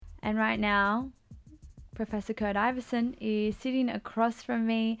And right now, Professor Kurt Iverson is sitting across from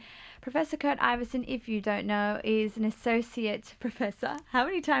me. Professor Kurt Iverson, if you don't know, is an associate professor. How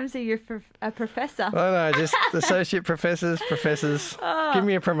many times are you a professor? Oh, no, just associate professors. Oh. Give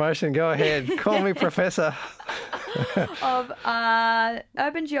me a promotion. Go ahead. Call me professor. Of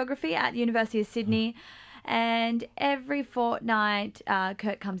urban geography at University of Sydney. And every fortnight,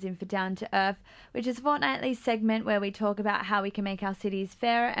 Kurt comes in for Down to Earth, which is a fortnightly segment where we talk about how we can make our cities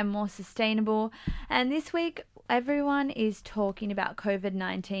fairer and more sustainable. And this week, everyone is talking about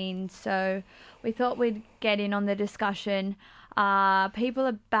COVID-19, so we thought we'd get in on the discussion. People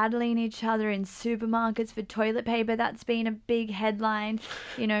are battling each other in supermarkets for toilet paper. That's been a big headline,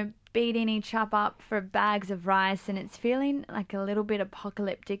 beating each other up for bags of rice, and it's feeling like a little bit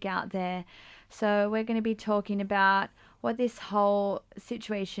apocalyptic out there. So we're going to be talking about what this whole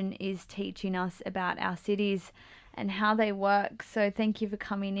situation is teaching us about our cities and how they work. So thank you for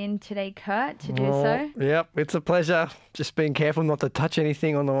coming in today, Kurt, to do so. Yep, it's a pleasure. Just being careful not to touch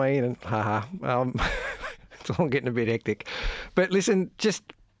anything on the way in. It's all getting a bit hectic. But listen,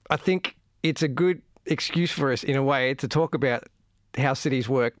 I think it's a good excuse for us in a way to talk about how cities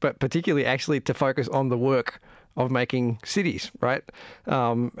work, but particularly actually to focus on the work of making cities, right?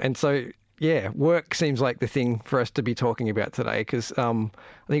 And so, yeah, work seems like the thing for us to be talking about today because I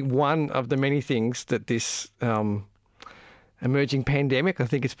think one of the many things that this emerging pandemic, I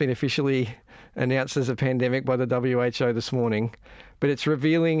think it's been officially announced as a pandemic by the WHO this morning, but it's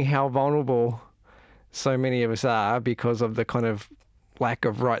revealing how vulnerable so many of us are because of the kind of lack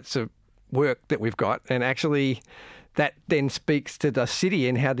of rights of work that we've got. And actually that then speaks to the city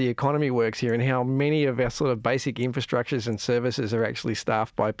and how the economy works here and how many of our sort of basic infrastructures and services are actually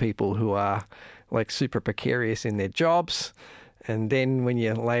staffed by people who are like super precarious in their jobs. And then when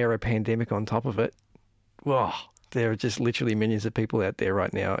you layer a pandemic on top of it, well, there are just literally millions of people out there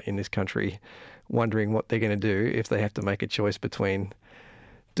right now in this country wondering what they're going to do if they have to make a choice between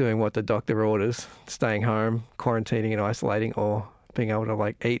doing what the doctor orders, staying home, quarantining and isolating, or being able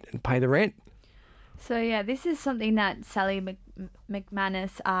to eat and pay the rent. So, yeah, this is something that Sally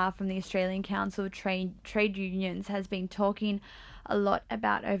McManus from the Australian Council of Trade Unions has been talking a lot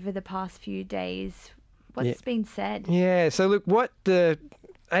about over the past few days. What's been said? Yeah, so look, what the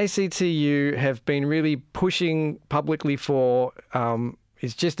ACTU have been really pushing publicly for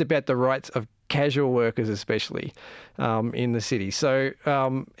is just about the rights of casual workers especially in the city. So,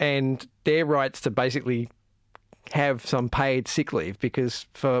 and their rights to basically have some paid sick leave because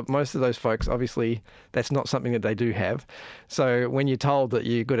for most of those folks, obviously, that's not something that they do have. So when you're told that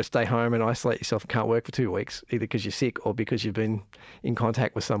you've got to stay home and isolate yourself and can't work for 2 weeks, either because you're sick or because you've been in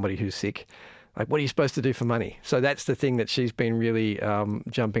contact with somebody who's sick, what are you supposed to do for money? So that's the thing that she's been really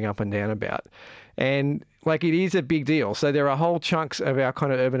jumping up and down about. And it is a big deal. So there are whole chunks of our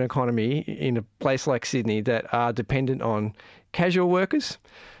kind of urban economy in a place like Sydney that are dependent on casual workers,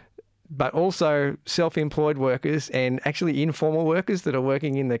 but also self-employed workers and actually informal workers that are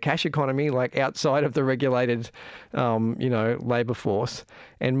working in the cash economy, outside of the regulated, labour force.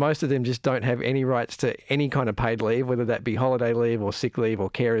 And most of them just don't have any rights to any kind of paid leave, whether that be holiday leave or sick leave or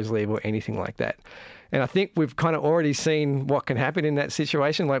carers leave or anything like that. And I think we've kind of already seen what can happen in that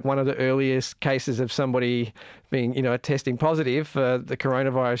situation. One of the earliest cases of somebody being, testing positive for the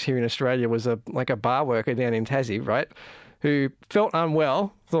coronavirus here in Australia was a bar worker down in Tassie, right, who felt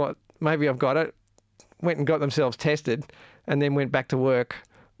unwell, thought, maybe I've got it, went and got themselves tested and then went back to work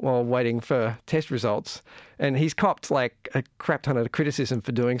while waiting for test results. And he's copped a crap ton of criticism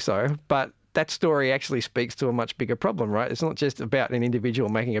for doing so. But that story actually speaks to a much bigger problem, right? It's not just about an individual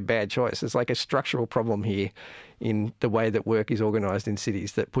making a bad choice. It's a structural problem here in the way that work is organised in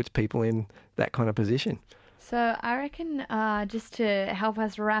cities that puts people in that kind of position. So I reckon just to help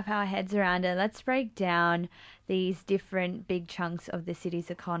us wrap our heads around it, let's break down these different big chunks of the city's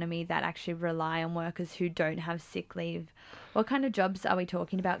economy that actually rely on workers who don't have sick leave. What kind of jobs are we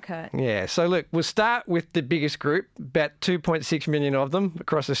talking about, Kurt? Yeah, so look, we'll start with the biggest group, about 2.6 million of them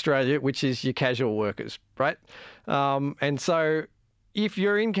across Australia, which is your casual workers, right? And so if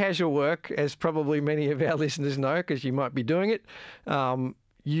you're in casual work, as probably many of our listeners know, because you might be doing it,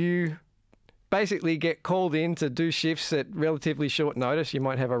 you basically get called in to do shifts at relatively short notice. You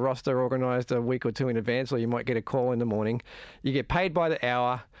might have a roster organised a week or two in advance, or you might get a call in the morning. You get paid by the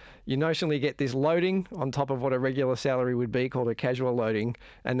hour. You notionally get this loading on top of what a regular salary would be, called a casual loading,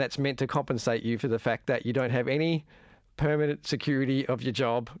 and that's meant to compensate you for the fact that you don't have any permanent security of your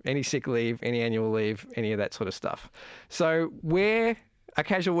job, any sick leave, any annual leave, any of that sort of stuff. So where are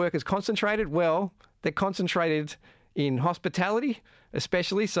casual workers concentrated? Well, they're concentrated in hospitality,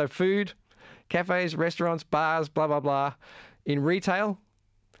 especially, so food, cafes, restaurants, bars, blah, blah, blah, in retail,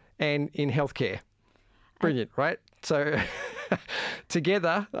 and in healthcare. Brilliant, right? So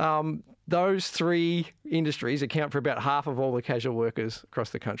together, those three industries account for about half of all the casual workers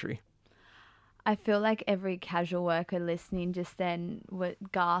across the country. I feel like every casual worker listening just then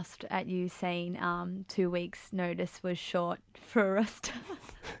gasped at you saying 2 weeks' notice was short for a roster.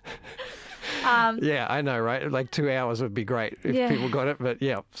 Yeah, I know, right? Like 2 hours would be great if people got it. But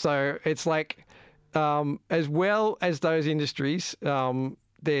yeah, so it's like as well as those industries,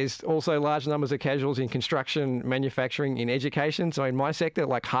 there's also large numbers of casuals in construction, manufacturing, in education. So in my sector,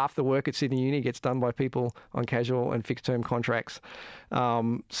 like half the work at Sydney Uni gets done by people on casual and fixed term contracts.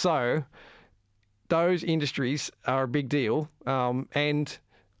 So those industries are a big deal. And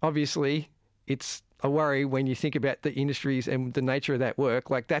obviously it's a worry when you think about the industries and the nature of that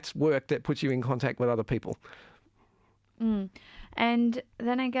work. Like that's work that puts you in contact with other people. And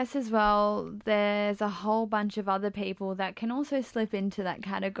then I guess as well, there's a whole bunch of other people that can also slip into that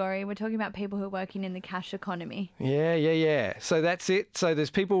category. We're talking about people who are working in the cash economy. Yeah. So that's it. So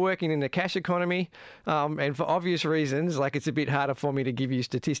there's people working in the cash economy. And for obvious reasons, like it's a bit harder for me to give you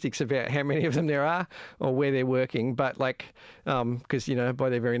statistics about how many of them there are or where they're working. But like, because, by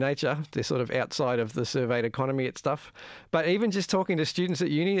their very nature, they're sort of outside of the surveyed economy and stuff. But even just talking to students at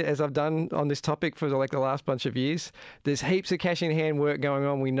uni, as I've done on this topic for the last bunch of years, there's heaps of cash in hand work going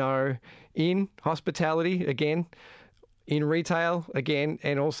on, we know, in hospitality, again, in retail, again,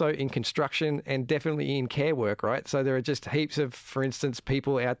 and also in construction and definitely in care work, right? So there are just heaps of, for instance,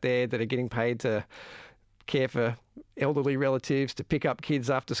 people out there that are getting paid to care for elderly relatives, to pick up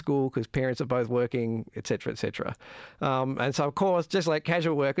kids after school because parents are both working, et cetera, et cetera. And so, of course, just like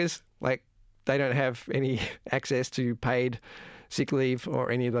casual workers, like they don't have any access to paid sick leave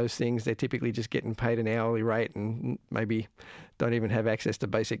or any of those things. They're typically just getting paid an hourly rate and maybe don't even have access to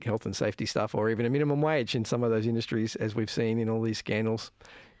basic health and safety stuff or even a minimum wage in some of those industries, as we've seen in all these scandals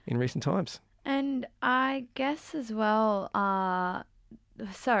in recent times. And I guess as well,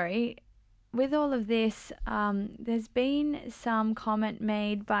 with all of this, there's been some comment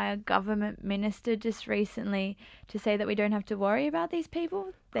made by a government minister just recently to say that we don't have to worry about these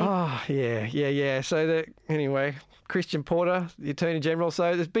people. Yeah. So anyway, Christian Porter, the Attorney General.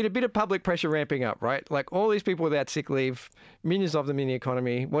 So there's been a bit of public pressure ramping up, right? Like all these people without sick leave, millions of them in the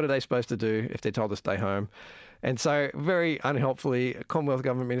economy. What are they supposed to do if they're told to stay home? And so very unhelpfully, a Commonwealth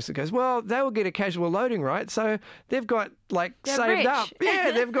Government Minister goes, well, they will get a casual loading, right? So they've got they're saved rich. up.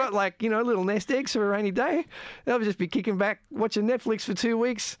 Yeah, they've got little nest eggs for a rainy day. They'll just be kicking back, watching Netflix for 2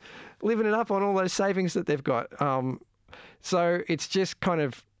 weeks, living it up on all those savings that they've got. So it's just kind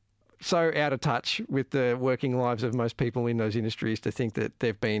of so out of touch with the working lives of most people in those industries to think that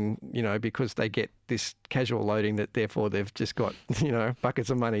they've been, because they get this casual loading, that therefore they've just got, buckets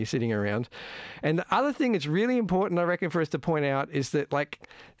of money sitting around. And the other thing that's really important, I reckon, for us to point out is that,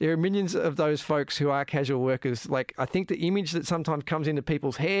 there are millions of those folks who are casual workers. I think the image that sometimes comes into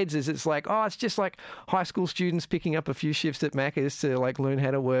people's heads is it's it's just like high school students picking up a few shifts at Macca's to, learn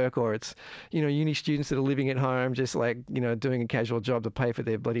how to work, or it's, uni students that are living at home just, doing a casual job to pay for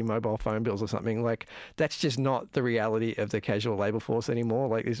their bloody mobile phone bills or something. That's just not the reality of the casual labour force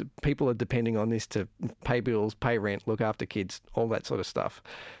anymore. People are depending on this to pay bills, pay rent, look after kids, all that sort of stuff.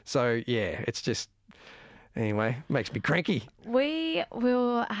 So, yeah, it's just, anyway, makes me cranky. We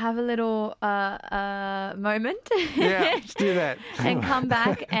will have a little moment. Yeah, let's do that. And come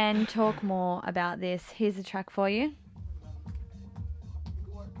back and talk more about this. Here's a track for you.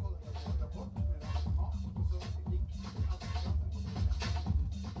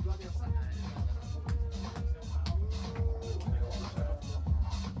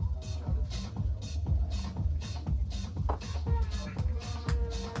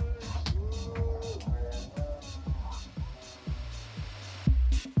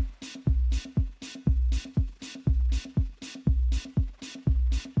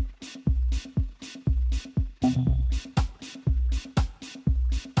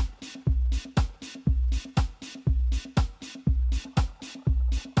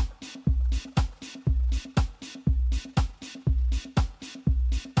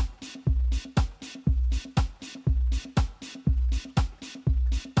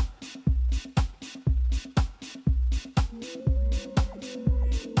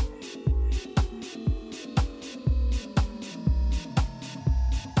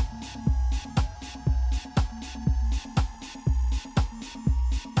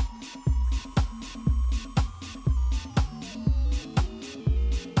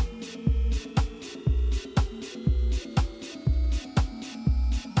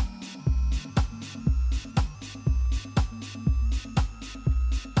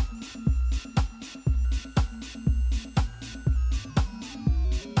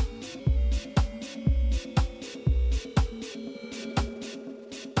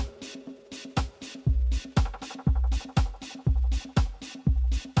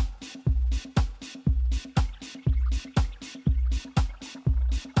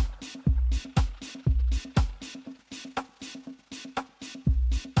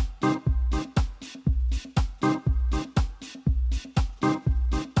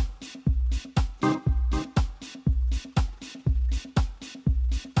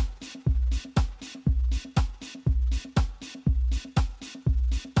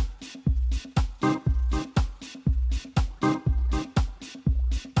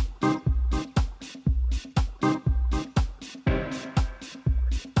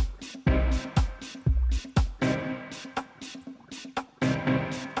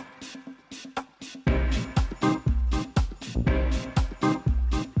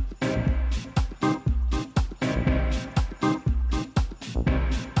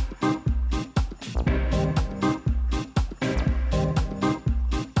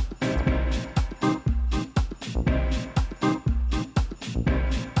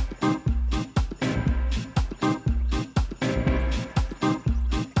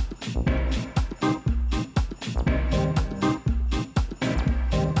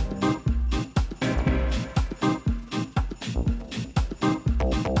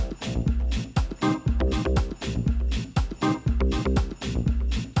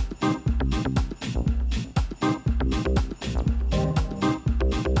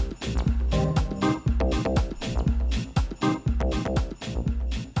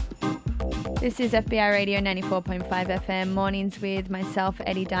 This is FBI Radio 94.5 FM, mornings with myself,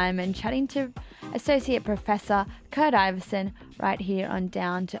 Eddie Diamond, chatting to Associate Professor Kurt Iverson right here on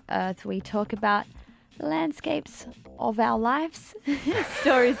Down to Earth. We talk about the landscapes of our lives,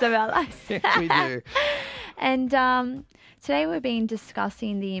 stories of our lives. Yes, we do. And today we've been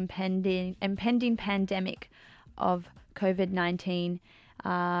discussing the impending pandemic of COVID-19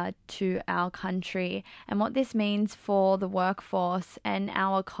 to our country and what this means for the workforce and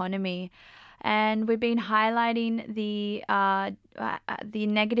our economy. And we've been highlighting the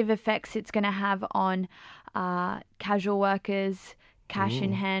negative effects it's going to have on casual workers,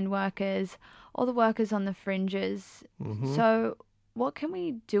 cash-in-hand workers, all the workers on the fringes. Mm-hmm. So what can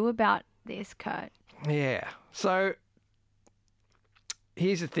we do about this, Kurt? Yeah. So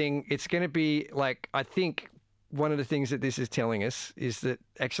here's the thing. It's going to be like, I think one of the things that this is telling us is that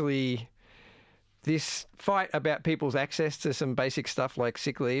actually this fight about people's access to some basic stuff like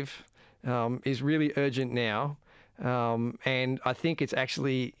sick leave is really urgent now. And I think it's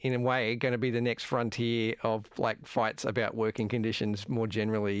actually, in a way, going to be the next frontier of like fights about working conditions more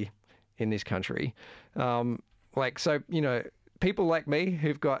generally in this country. People like me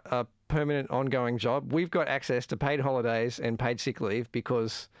who've got a permanent ongoing job, we've got access to paid holidays and paid sick leave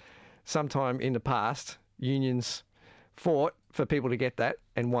because sometime in the past, unions fought for people to get that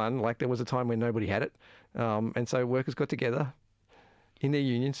and won. Like there was a time when nobody had it. And so workers got together in their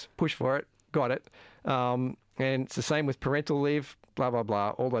unions, pushed for it, got it. And it's the same with parental leave, blah, blah, blah,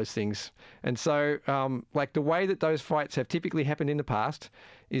 all those things. And so the way that those fights have typically happened in the past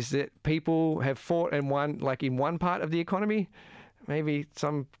is that people have fought and won like in one part of the economy, maybe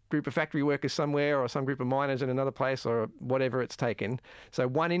some group of factory workers somewhere or some group of miners in another place or whatever it's taken. So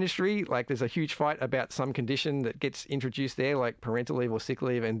one industry, like there's a huge fight about some condition that gets introduced there, like parental leave or sick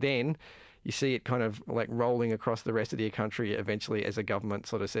leave, and then you see it kind of like rolling across the rest of the country eventually as a government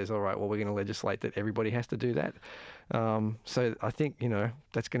sort of says, all right, well, we're going to legislate that everybody has to do that. So I think,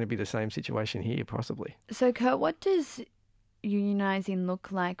 that's going to be the same situation here possibly. So Kurt, what does unionising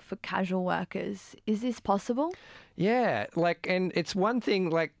look like for casual workers? Is this possible? Yeah, and it's one thing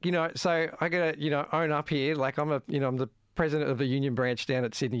so I got to, own up here. Like I'm the president of the union branch down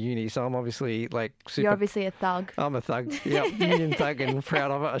at Sydney Uni, so I'm obviously super... You're obviously a thug. I'm a thug, union thug, and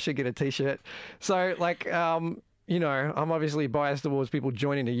proud of it. I should get a T-shirt. So I'm obviously biased towards people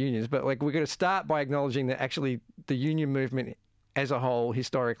joining the unions, but we're going to start by acknowledging that actually the union movement as a whole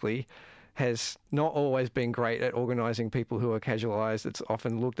historically has not always been great at organising people who are casualised. It's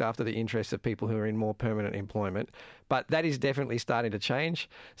often looked after the interests of people who are in more permanent employment. But that is definitely starting to change.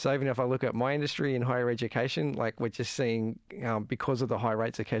 So even if I look at my industry in higher education, we're just seeing, because of the high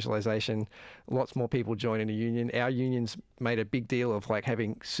rates of casualisation, lots more people joining the union. Our union's made a big deal of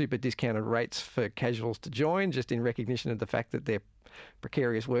having super discounted rates for casuals to join, just in recognition of the fact that they're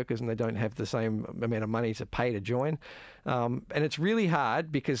precarious workers and they don't have the same amount of money to pay to join. And it's really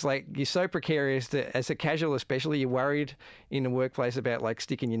hard because you're so precarious that as a casual especially, you're worried in the workplace about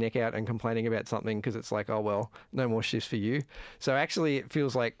sticking your neck out and complaining about something because it's oh well, no more shifts for you. So actually it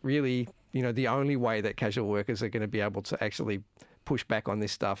feels like really, the only way that casual workers are going to be able to actually push back on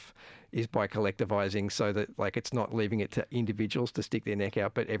this stuff is by collectivising so that it's not leaving it to individuals to stick their neck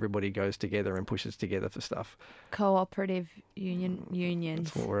out, but everybody goes together and pushes together for stuff. Cooperative unions.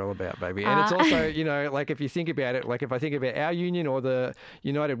 That's what we're all about, baby. And it's also, if you think about it, if I think about our union or the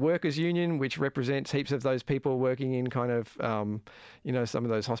United Workers Union, which represents heaps of those people working in kind of, some of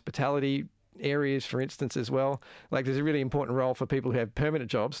those hospitality areas, for instance, as well. There's a really important role for people who have permanent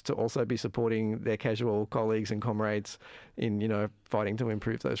jobs to also be supporting their casual colleagues and comrades in, fighting to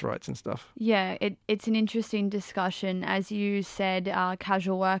improve those rights and stuff. Yeah, it's an interesting discussion. As you said,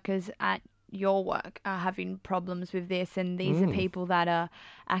 casual workers at your work are having problems with this, and these are people that are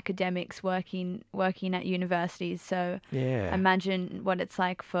academics working at universities. So yeah, imagine what it's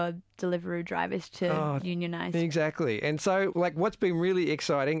like for Deliveroo drivers to unionize. Exactly. And so what's been really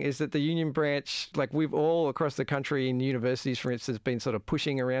exciting is that the union branch, we've all across the country in universities, for instance, been sort of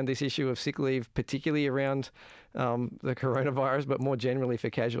pushing around this issue of sick leave, particularly around the coronavirus, but more generally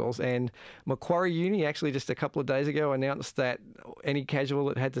for casuals. And Macquarie Uni actually just a couple of days ago announced that any casual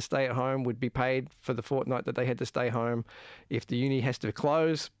that had to stay at home would be paid for the fortnight that they had to stay home. If the uni has to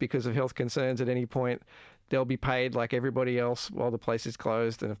close because of health concerns at any point, they'll be paid like everybody else while the place is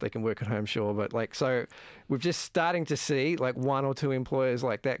closed. And if they can work at home, sure. But so we're just starting to see one or two employers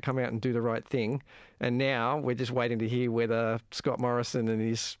like that come out and do the right thing. And now we're just waiting to hear whether Scott Morrison and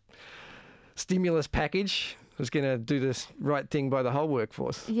his stimulus package was going to do this right thing by the whole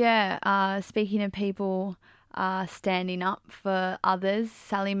workforce. Yeah. Speaking of people standing up for others,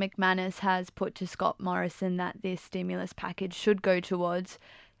 Sally McManus has put to Scott Morrison that this stimulus package should go towards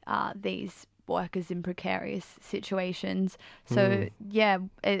these workers in precarious situations. So,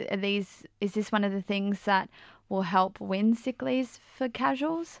 is this one of the things that will help win sick leaves for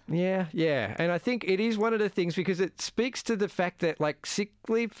casuals? Yeah. And I think it is one of the things because it speaks to the fact that, like, sick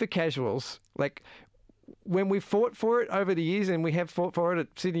leave for casuals, like, when we fought for it over the years, and we have fought for it at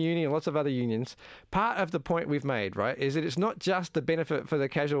Sydney Uni and lots of other unions, part of the point we've made, right, is that it's not just the benefit for the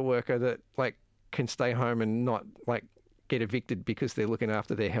casual worker that, like, can stay home and not, like, get evicted because they're looking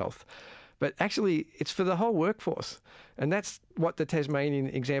after their health. But actually, it's for the whole workforce. And that's what the Tasmanian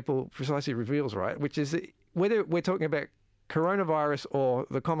example precisely reveals, right? Which is that whether we're talking about coronavirus or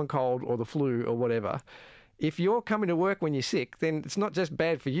the common cold or the flu or whatever, if you're coming to work when you're sick, then it's not just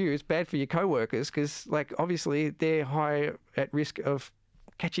bad for you, it's bad for your co-workers because, like, obviously they're high at risk of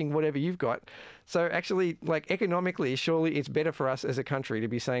catching whatever you've got. So actually, like, economically, surely it's better for us as a country to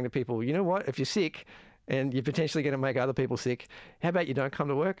be saying to people, you know what, if you're sick and you're potentially going to make other people sick, how about you don't come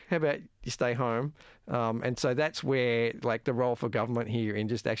to work? How about you stay home? And so that's where, like, the role for government here in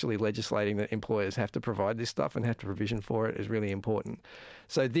just actually legislating that employers have to provide this stuff and have to provision for it is really important.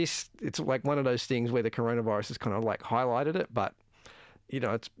 So it's like one of those things where the coronavirus has kind of, like, highlighted it, but you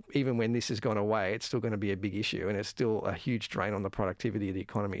know, it's even when this has gone away, it's still going to be a big issue, and it's still a huge drain on the productivity of the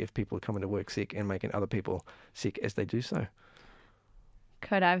economy if people are coming to work sick and making other people sick as they do so.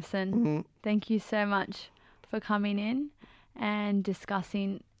 Kurt Iveson, thank you so much for coming in and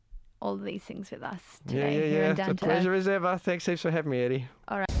discussing all of these things with us today. Here in Down It's a pleasure as ever. Thanks heaps for having me, Eddie.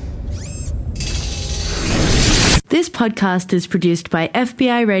 All right. This podcast is produced by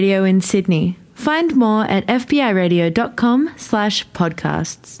FBI Radio in Sydney. Find more at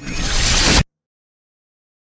fbiradio.com/podcasts.